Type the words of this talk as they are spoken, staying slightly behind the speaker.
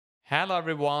Hello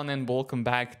everyone and welcome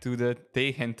back to the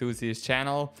Tech Enthusiast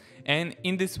channel, and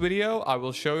in this video I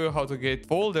will show you how to get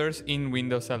folders in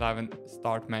Windows 11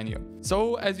 Start menu.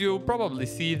 So as you probably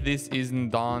see, this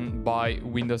isn't done by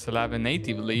Windows 11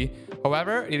 natively,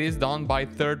 however it is done by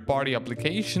third-party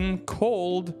application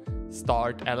called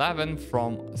Start 11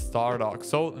 from Stardock.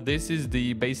 So this is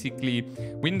the basically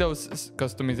Windows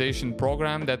customization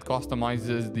program that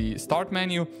customizes the Start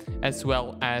menu as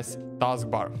well as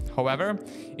taskbar. However,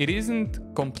 it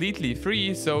isn't completely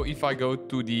free, so if I go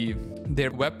to their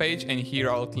webpage and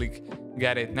here I'll click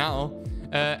get it now,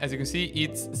 as you can see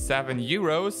it's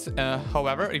 €7.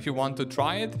 However, if you want to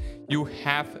try it, you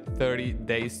have 30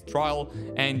 days trial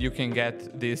and you can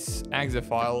get this exe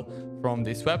file from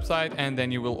this website, and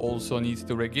then you will also need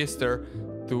to register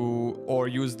or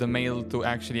use the mail to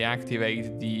actually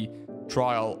activate the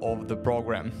trial of the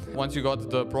program. Once you got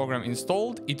the program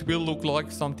installed, it will look like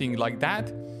something like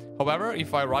that. However,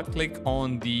 if I right click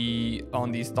on the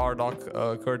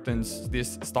Stardock curtains,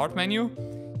 this start menu,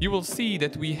 you will see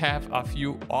that we have a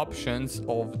few options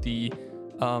of the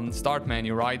start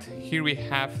menu. Right here we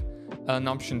have an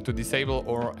option to disable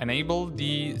or enable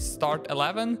the Start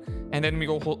 11, and then we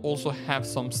also have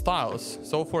some styles.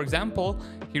 So for example,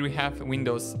 here we have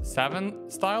Windows 7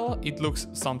 style, it looks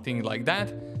something like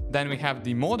that. Then we have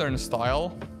the modern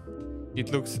style,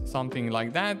 it looks something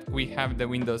like that. We have the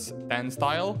Windows 10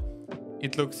 style,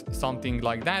 it looks something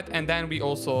like that. And then we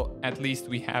also, at least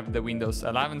we have the Windows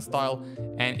 11 style,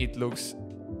 and it looks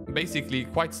basically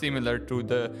quite similar to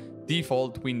the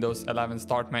default Windows 11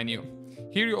 Start menu.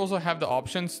 Here you also have the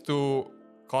options to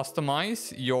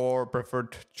customize your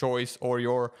preferred choice or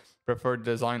your preferred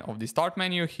design of the Start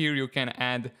menu. Here you can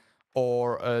add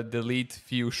or delete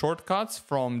few shortcuts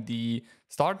from the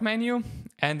Start menu,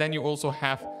 and then you also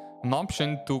have an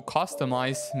option to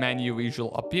customize menu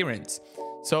visual appearance.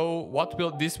 So what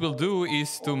this will do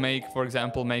is to make, for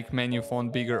example, make menu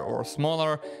font bigger or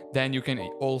smaller. Then you can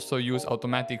also use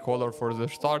automatic color for the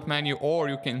Start menu, or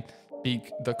you can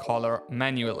pick the color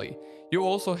manually. You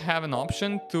also have an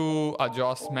option to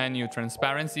adjust menu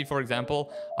transparency. For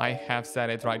example, I have set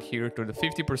it right here to the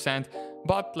 50%,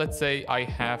 but let's say I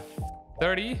have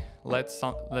 30, let's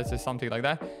say something like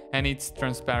that, and it's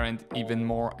transparent even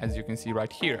more, as you can see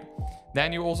right here.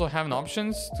 Then you also have an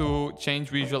options to change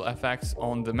visual effects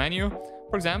on the menu.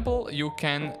 For example, you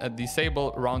can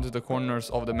disable around the corners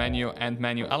of the menu and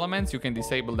menu elements. You can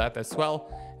disable that as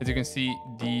well. As you can see,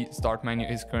 the Start menu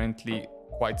is currently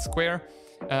quite square,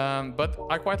 but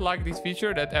I quite like this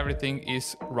feature that everything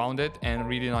is rounded and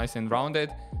really nice and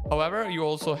rounded. However, you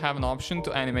also have an option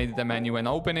to animate the menu when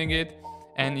opening it,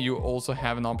 and you also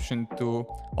have an option to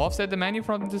offset the menu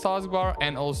from the taskbar,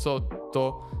 and also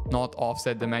to not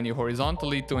offset the menu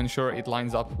horizontally to ensure it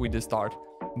lines up with the Start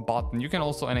button. You can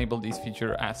also enable this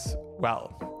feature as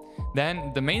well.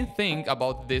 Then the main thing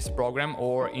about this program,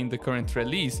 or in the current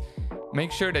release,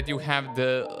 make sure that you have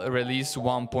the release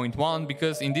 1.1,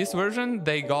 because in this version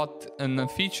they got a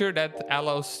feature that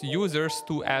allows users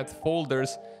to add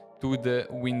folders to the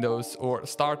Windows or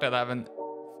Start 11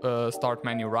 Start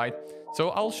menu, right? So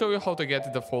I'll show you how to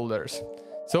get the folders.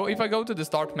 So if I go to the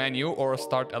Start menu, or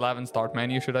Start 11 Start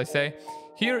menu should I say,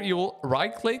 here you will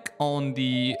right click on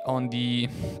the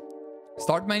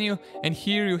Start menu, and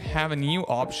here you have a new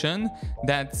option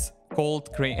that's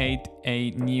called create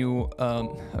a new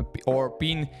or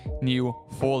pin new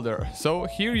folder. So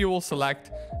here you will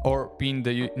select or pin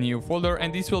the new folder,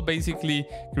 and this will basically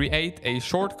create a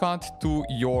shortcut to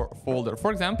your folder.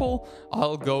 For example,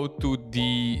 I'll go to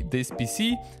this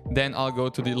PC, then I'll go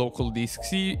to the local disk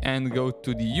C and go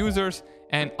to the users,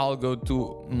 and I'll go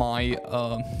to my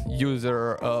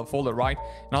user folder, right?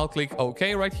 And I'll click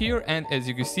OK right here, and as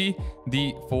you can see,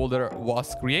 the folder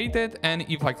was created, and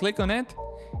if I click on it,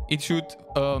 it should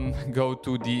go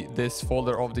to this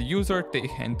folder of the user Tech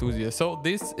Enthusiast. So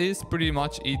this is pretty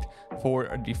much it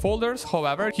for the folders.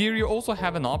 However, here you also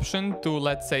have an option to,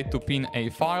 let's say, to pin a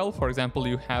file. For example,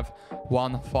 you have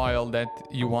one file that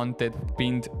you wanted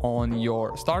pinned on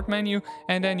your Start menu,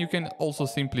 and then you can also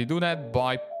simply do that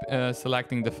by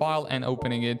selecting the file and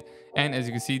opening it. And as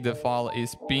you can see, the file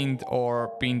is pinned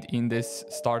in this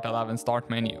Start 11 Start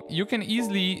menu. You can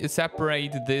easily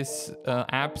separate this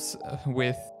apps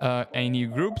with any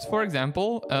groups. For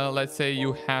example, let's say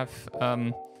you have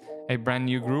a brand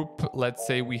new group. Let's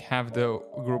say we have the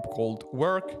group called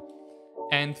work,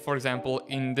 and for example,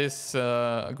 in this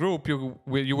group you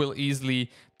will easily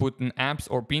put an apps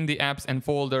or pin the apps and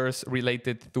folders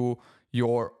related to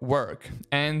your work.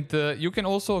 And you can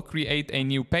also create a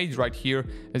new page right here.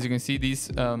 As you can see, this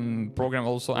program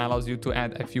also allows you to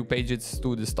add a few pages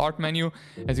to the start menu.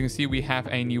 As you can see, we have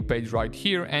a new page right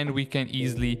here, and we can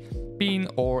easily pin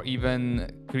or even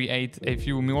create a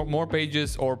few more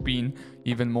pages or pin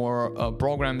even more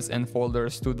programs and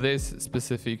folders to this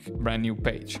specific brand new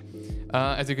page.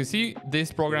 As you can see,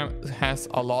 this program has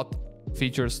a lot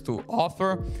features to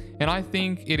offer, and I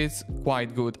think it is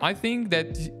quite good. I think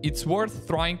that it's worth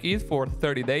trying it for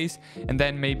 30 days and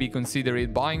then maybe consider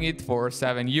it buying it for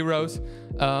 7 euros.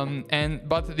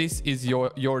 But this is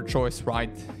your choice,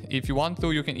 right? If you want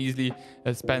to, you can easily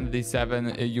spend these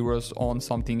 7 euros on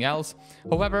something else.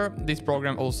 However, this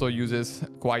program also uses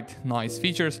quite nice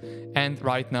features, and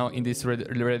right now in this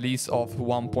release of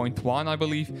 1.1, I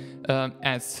believe,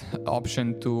 adds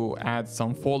option to add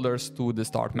some folders to the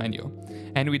start menu.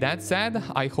 And with that said,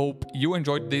 I hope you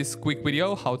enjoyed this quick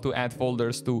video how to add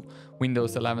folders to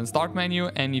Windows 11 start menu,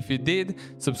 and if you did,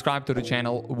 subscribe to the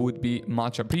channel would be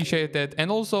much appreciated,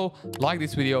 and also like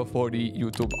this video for the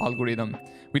YouTube algorithm.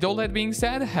 With all that being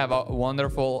said, have a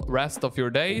wonderful rest of your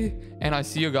day, and I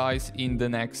see you guys in the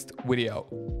next video.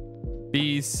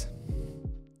 Peace.